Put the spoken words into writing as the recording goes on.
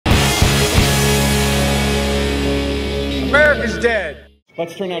is dead.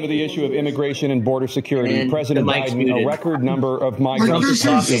 Let's turn now to the issue of immigration and border security. President Biden, a record number of migrants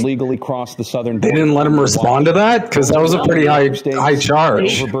have illegally crossed the southern border. They didn't let him respond to that? Because that was a pretty high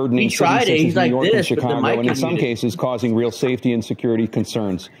charge. Overburdening cities such as New York and Chicago, and in some cases causing real safety and security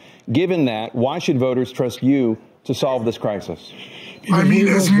concerns. Given that, why should voters trust you to solve this crisis? I mean,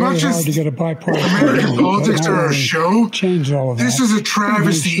 as much as American politics are a show, this is a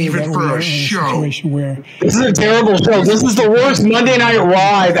travesty even for a show. This is a terrible show. This is the worst Monday Night Raw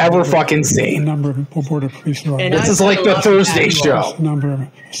I've ever fucking seen. This is like the Thursday show.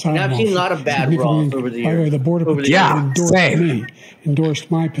 And I've seen a lot of bad Raws over the years. By the way, the Border Patrol endorsed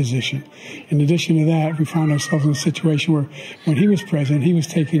my position. In addition to that, we found ourselves in a situation where when he was president, he was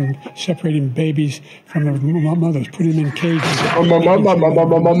separating babies from their mothers, putting them in cages.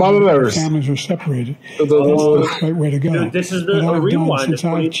 Families were separated. That's the right way to go. This is the rewind. Since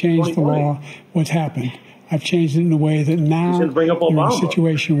I've changed the law, what's happened? I've changed it in a way that now we're in a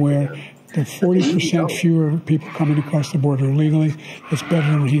situation where there are 40% fewer people coming across the border illegally. It's better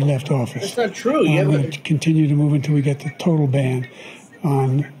than when he left office. That's not true. I'm going to continue to move until we get the total ban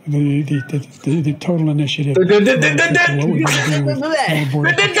on the total initiative. What we're going to do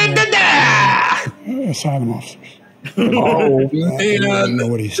with asylum officers. Oh, I don't know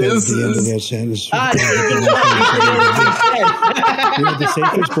what he said at the end of that sentence. We had the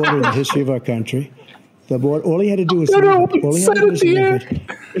safest border in the history of our country. The border, all he had to do was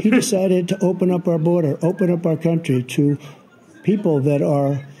he decided to open up our border, open up our country to people that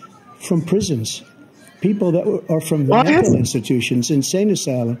are from prisons, people that are from mental institutions, insane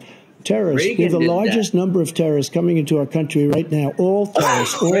asylum, terrorists. We have the largest number of terrorists coming into our country right now. All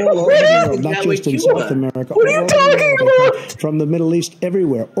terrorists, all over the world, not just in South America. What are you talking about? From the Middle East,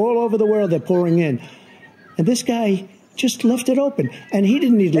 everywhere, all over the world, they're pouring in. And this guy just left it open. And he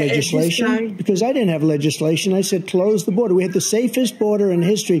didn't need legislation because I didn't have legislation. I said, close the border. We had the safest border in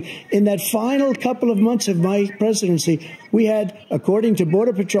history. In that final couple of months of my presidency, we had, according to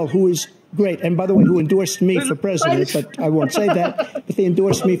Border Patrol, who is great, and by the way, who endorsed me for president, but I won't say that, but they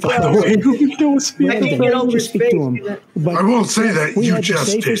endorsed me for president. I won't say that. We had the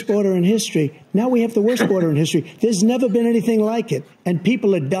safest border in history. Now we have the worst border in history. There's never been anything like it. And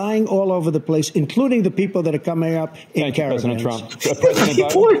people are dying all over the place, including the people that are coming up in caravans. President Trump.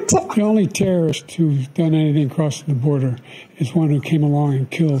 The only terrorist who's done anything crossing the border is one who came along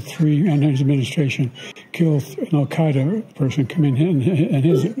and killed and his administration killed an Al-Qaeda person come in and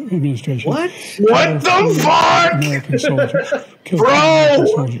his administration. What the fuck? American soldiers.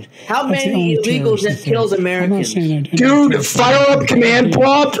 Bro! How many illegals have killed Americans? Dude, fire up command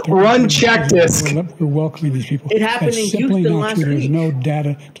prompt, run check disk. We're welcoming these people. It happened in Houston last week. There's no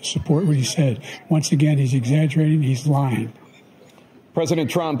data to support what he said. Once again, he's exaggerating. He's lying.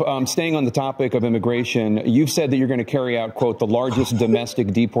 President Trump, staying on the topic of immigration, you've said that you're going to carry out, quote, the largest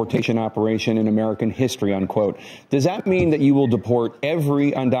domestic deportation operation in American history, unquote. Does that mean that you will deport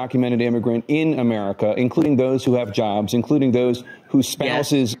every undocumented immigrant in America, including those who have jobs, including those whose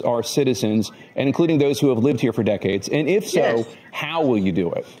spouses are citizens, and including those who have lived here for decades? And if so, how will you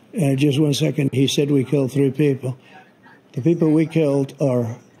do it? Just 1 second. He said we killed 3 people. The people we killed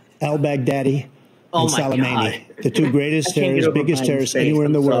are al-Baghdadi and Soleimani, the 2 greatest terrorists, biggest terrorists anywhere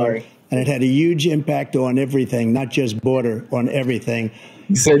in the world. And it had a huge impact on everything, not just border, on everything.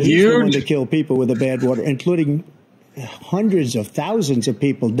 He said He's the one to kill people with a bad water, including hundreds of thousands of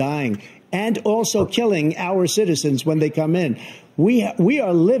people dying and also killing our citizens when they come in. We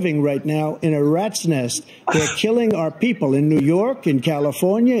are living right now in a rat's nest. They're killing our people in New York, in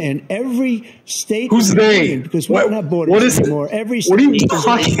California, in every state. Who's they? Because we don't have borders anymore. Every state. What are you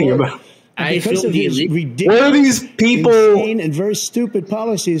talking about? Because of these ridiculous, where are these people? Insane and very stupid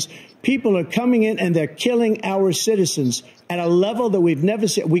policies, people are coming in and they're killing our citizens at a level that we've never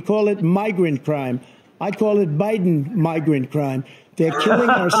seen. We call it migrant crime. I call it Biden migrant crime. They're killing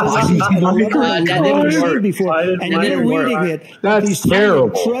our citizens at a level that we've never seen before. And you're reading it. That's these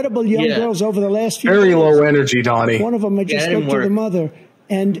terrible. Incredible young girls over the last few Very years. low energy, Donnie. One of them, I just spoke to the mother,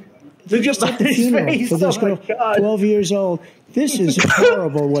 and they just at the funeral for this girl, 12 years old. This is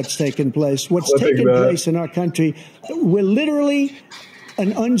horrible what's taken place. What's taken place in our country. We're literally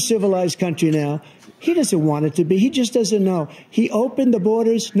an uncivilized country now. He doesn't want it to be. He just doesn't know. He opened the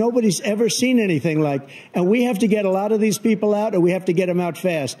borders. Nobody's ever seen anything like. And we have to get a lot of these people out, or we have to get them out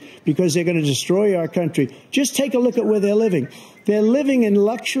fast because they're going to destroy our country. Just take a look at where they're living. They're living in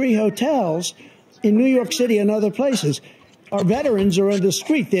luxury hotels in New York City and other places. Our veterans are on the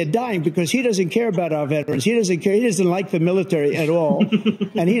street. They're dying because he doesn't care about our veterans. He doesn't care. He doesn't like the military at all.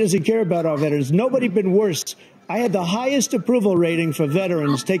 And he doesn't care about our veterans. Nobody been worse. I had the highest approval rating for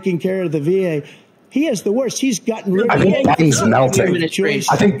veterans taking care of the VA He has the worst. He's gotten rid of. I think Biden's melting.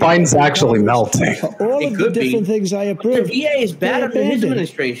 I think Biden's actually melting. All of the different things I approved. The VA is bad under his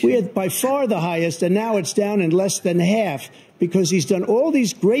administration. We had by far the highest, and now it's down in less than half because he's done all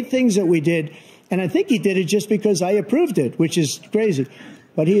these great things that we did. And I think he did it just because I approved it, which is crazy.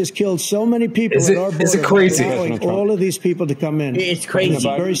 But he has killed so many people at our border. Is it crazy? Allowing all of these people to come in. It's crazy. It's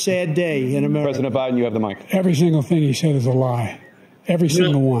a very sad day in America. President Biden, you have the mic. Every single thing he said is a lie. Every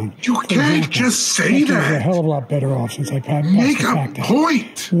single one. You can't just say that. They're a hell of a lot better off since I passed Make the a fact out.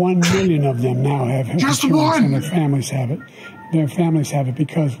 point. 1 million of them now have Just insurance, one. and their families have it. Their families have it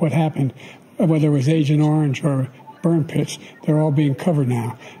because what happened, whether it was Agent Orange or burn pits, they're all being covered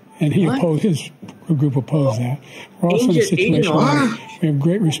now. And he opposed, his group opposed that. We're also in a situation where we have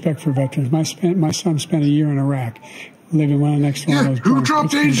great respect for veterans. My son spent a year in Iraq, living one next to one of those who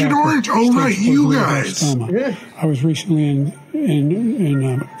dropped Agent Orange? Oh, right, you guys. I was recently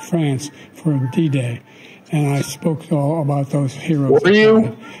in France for D-Day, and I spoke all about those heroes. Were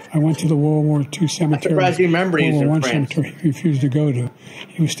you? I went to the World War II cemetery. I'm surprised you remember he's in France. Cemetery he refused to go to.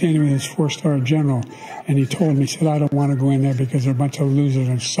 He was standing with his 4-star general, and he told me, he said, I don't want to go in there because they're a bunch of losers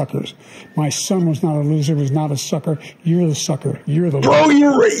and suckers. My son was not a loser, was not a sucker. You're the sucker. You're the Bro,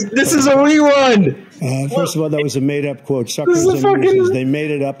 loser. This is a rerun. First of all, that was a made-up quote. Suckers and losers. They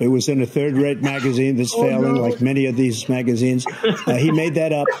made it up. It was in a third-rate magazine that's failing, like many of these magazines. He made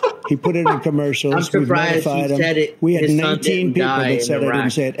that up. He put it in commercials. I'm surprised he said it. We had His son 19 didn't people die that said in I didn't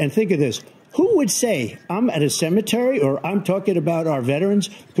Iraq. say it. And think of this. Who would say I'm at a cemetery or I'm talking about our veterans?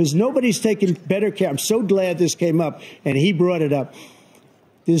 Because nobody's taking better care. I'm so glad this came up, and he brought it up.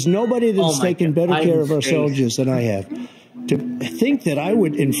 There's nobody that's taken better care of our soldiers than I have. To think that I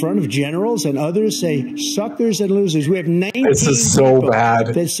would, in front of generals and others, say suckers and losers. We have 19 This is so people bad.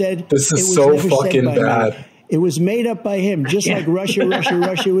 that said This it is was so never said fucking by me. bad. It was made up by him, just like Russia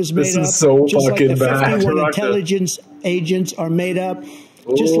was made This up. is so just fucking like the bad. 51 intelligence agents are made up.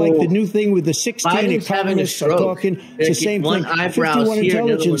 Just like the new thing with the 16 Biden's having a economists are stroke. talking. It's the same One thing. eyebrow's 51 here, the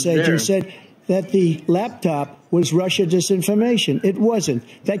other intelligence one's there. agents said that the laptop was Russia disinformation. It wasn't.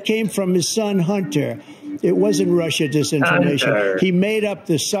 That came from his son, Hunter. It wasn't Russia disinformation. Hunter. He made up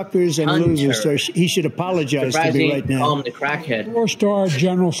the suckers and losers, so he should apologize to me right now. Call him the crackhead. 4-star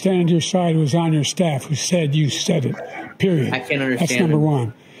general standing to your side who was on your staff who said you said it, period. I can't understand That's number it.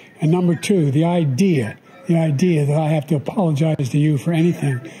 one. And number two, the idea that I have to apologize to you for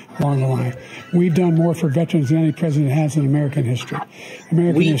anything along the line. We've done more for veterans than any president has in American history.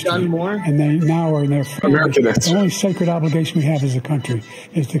 We've done more? And they now are in their families. American history. The only sacred obligation we have as a country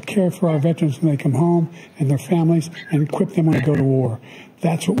is to care for our veterans when they come home and their families and equip them when they go to war.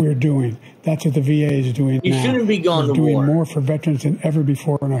 That's what we're doing. That's what the VA is doing now. You shouldn't be going We're to doing war. more for veterans than ever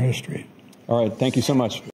before in our history. All right. Thank you so much.